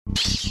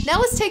Now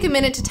let's take a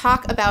minute to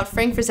talk about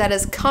Frank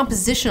Frazetta's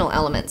compositional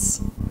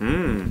elements.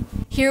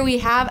 Here we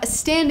have a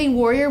standing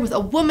warrior with a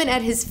woman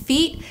at his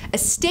feet, a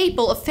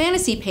staple of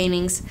fantasy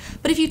paintings,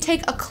 but if you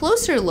take a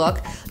closer look,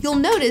 you'll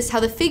notice how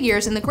the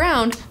figures in the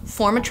ground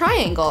form a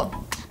triangle.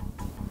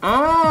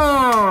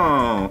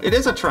 Oh, it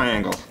is a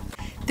triangle.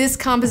 This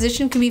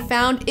composition can be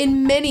found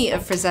in many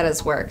of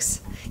Frazetta's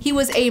works. He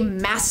was a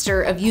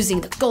master of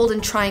using the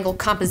golden triangle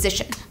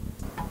composition.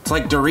 It's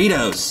like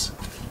Doritos.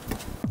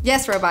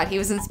 Yes, Robot, he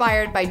was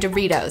inspired by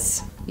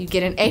Doritos. You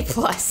get an A+.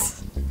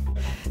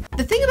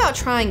 The thing about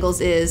triangles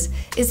is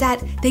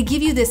that they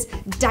give you this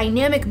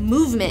dynamic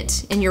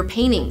movement in your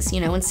paintings,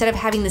 instead of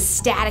having this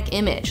static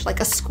image, like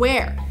a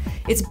square.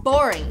 It's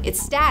boring, it's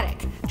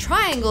static.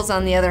 Triangles,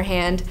 on the other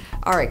hand,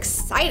 are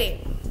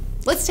exciting.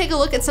 Let's take a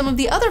look at some of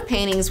the other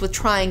paintings with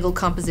triangle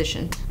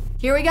composition.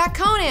 Here we got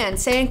Conan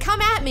saying,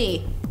 "Come at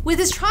me," with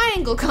his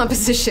triangle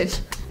composition.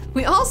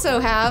 We also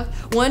have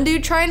one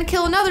dude trying to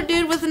kill another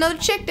dude with another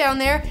chick down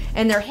there,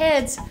 and their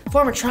heads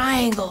form a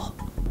triangle.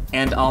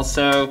 And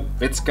also,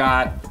 it's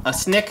got a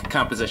snick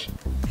composition.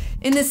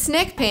 In this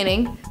snick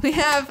painting, we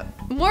have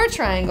more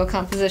triangle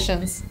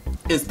compositions.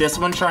 Is this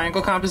one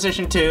triangle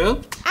composition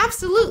too?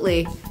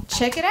 Absolutely.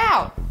 Check it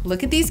out.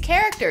 Look at these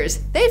characters.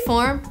 They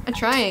form a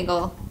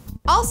triangle.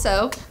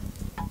 Also,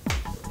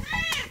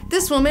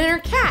 this woman and her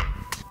cat.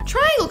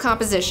 Triangle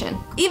composition.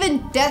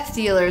 Even Death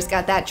Dealer's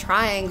got that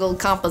triangle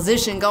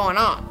composition going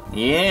on.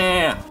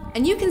 Yeah.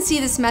 And you can see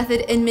this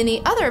method in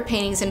many other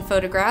paintings and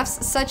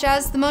photographs, such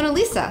as the Mona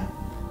Lisa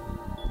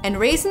and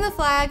raising the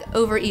flag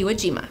over Iwo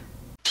Jima.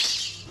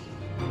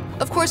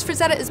 Of course,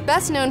 Frazetta is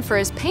best known for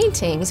his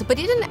paintings, but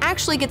he didn't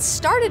actually get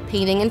started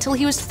painting until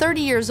he was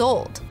 30 years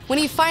old. When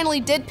he finally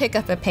did pick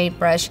up a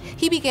paintbrush,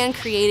 he began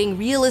creating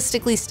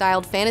realistically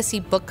styled fantasy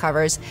book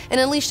covers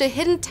and unleashed a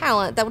hidden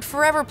talent that would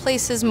forever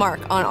place his mark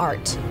on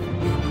art.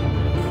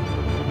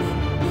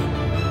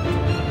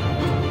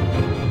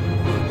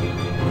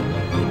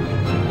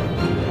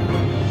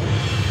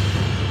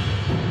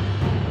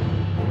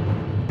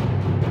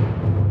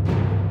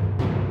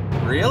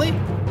 Really?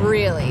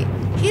 Really.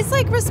 He's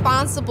like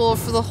responsible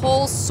for the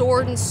whole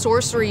sword and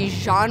sorcery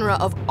genre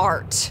of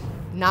art.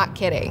 Not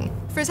kidding.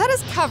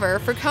 Frazetta's cover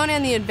for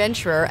Conan the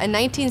Adventurer, a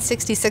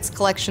 1966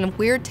 collection of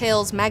Weird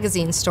Tales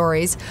magazine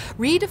stories,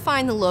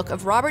 redefined the look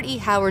of Robert E.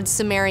 Howard's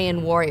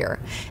Sumerian warrior,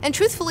 and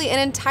truthfully an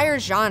entire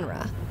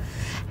genre.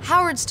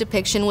 Howard's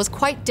depiction was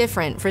quite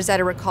different,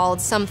 Frazetta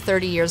recalled some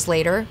 30 years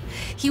later.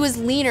 He was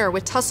leaner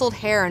with tousled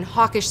hair and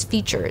hawkish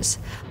features.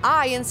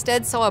 I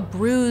instead saw a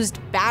bruised,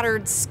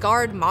 battered,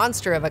 scarred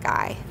monster of a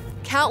guy.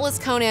 Countless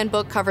Conan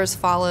book covers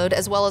followed,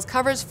 as well as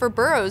covers for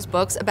Burroughs'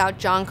 books about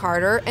John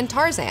Carter and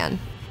Tarzan.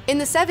 In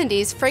the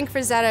 70s, Frank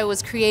Frazetta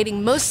was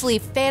creating mostly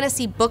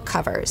fantasy book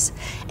covers,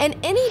 and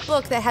any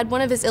book that had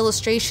one of his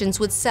illustrations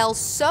would sell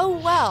so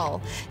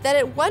well that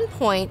at one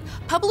point,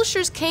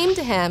 publishers came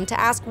to him to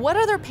ask what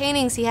other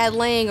paintings he had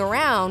laying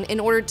around in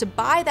order to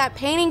buy that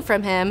painting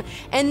from him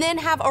and then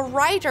have a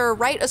writer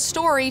write a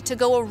story to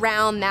go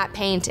around that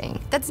painting.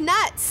 That's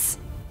nuts!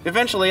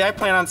 Eventually, I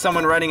plan on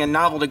someone writing a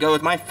novel to go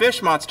with my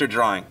fish monster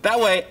drawing. That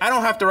way, I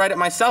don't have to write it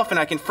myself and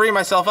I can free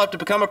myself up to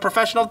become a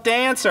professional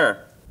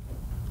dancer.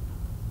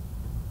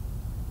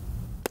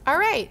 All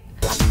right.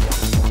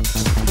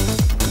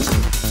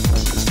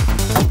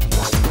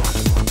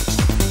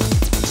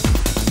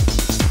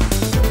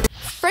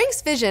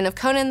 Frank's vision of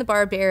Conan the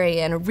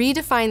Barbarian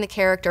redefined the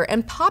character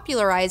and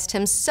popularized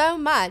him so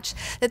much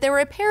that there were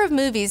a pair of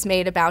movies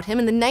made about him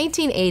in the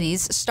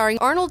 1980s starring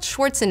Arnold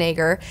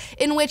Schwarzenegger,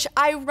 in which,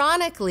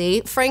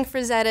 ironically, Frank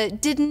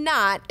Frazetta did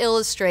not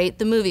illustrate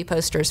the movie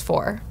posters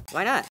for.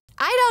 Why not?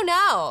 I don't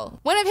know.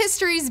 One of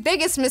history's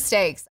biggest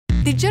mistakes.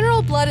 The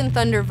general blood and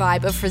thunder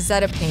vibe of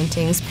Frazetta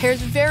paintings pairs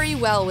very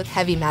well with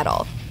heavy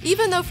metal.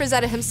 Even though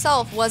Frazetta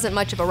himself wasn't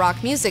much of a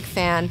rock music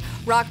fan,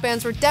 rock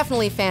bands were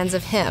definitely fans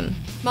of him.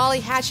 Molly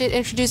Hatchet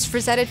introduced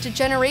Frazetta to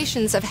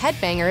generations of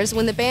headbangers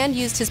when the band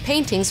used his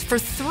paintings for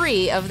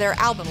 3 of their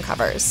album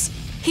covers.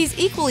 He's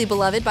equally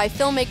beloved by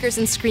filmmakers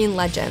and screen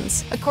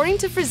legends. According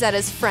to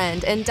Frazetta's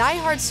friend and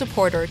diehard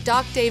supporter,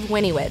 Doc Dave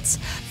Winiewicz,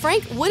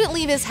 Frank wouldn't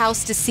leave his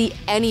house to see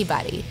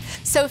anybody.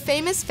 So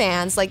famous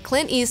fans like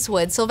Clint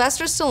Eastwood,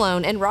 Sylvester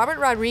Stallone, and Robert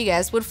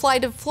Rodriguez would fly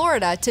to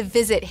Florida to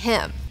visit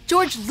him.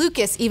 George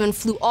Lucas even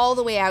flew all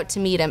the way out to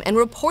meet him and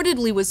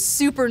reportedly was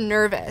super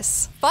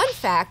nervous. Fun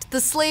fact,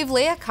 the slave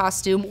Leia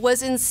costume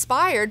was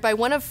inspired by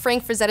one of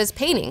Frank Frazetta's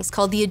paintings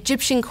called the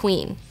Egyptian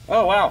Queen.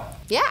 Oh, wow.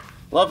 Yeah.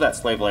 Love that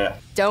slave Leia.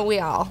 Don't we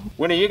all?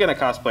 When are you gonna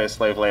cosplay a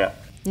slave Leia?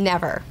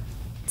 Never.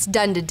 It's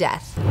done to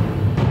death.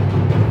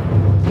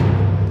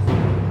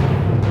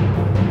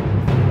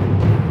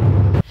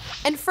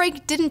 And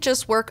Frank didn't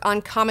just work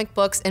on comic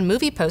books and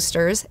movie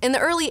posters. In the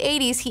early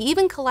 80s, he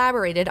even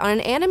collaborated on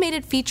an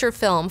animated feature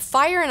film,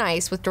 Fire and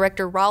Ice, with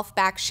director Ralph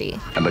Bakshi.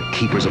 And the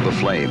Keepers of the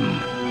Flame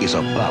is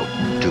about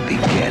to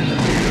begin.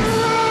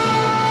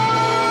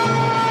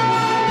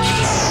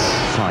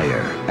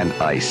 Fire and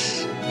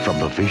Ice. From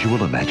the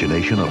visual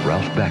imagination of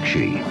Ralph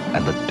Bakshi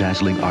and the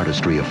dazzling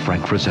artistry of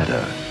Frank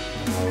Frazetta,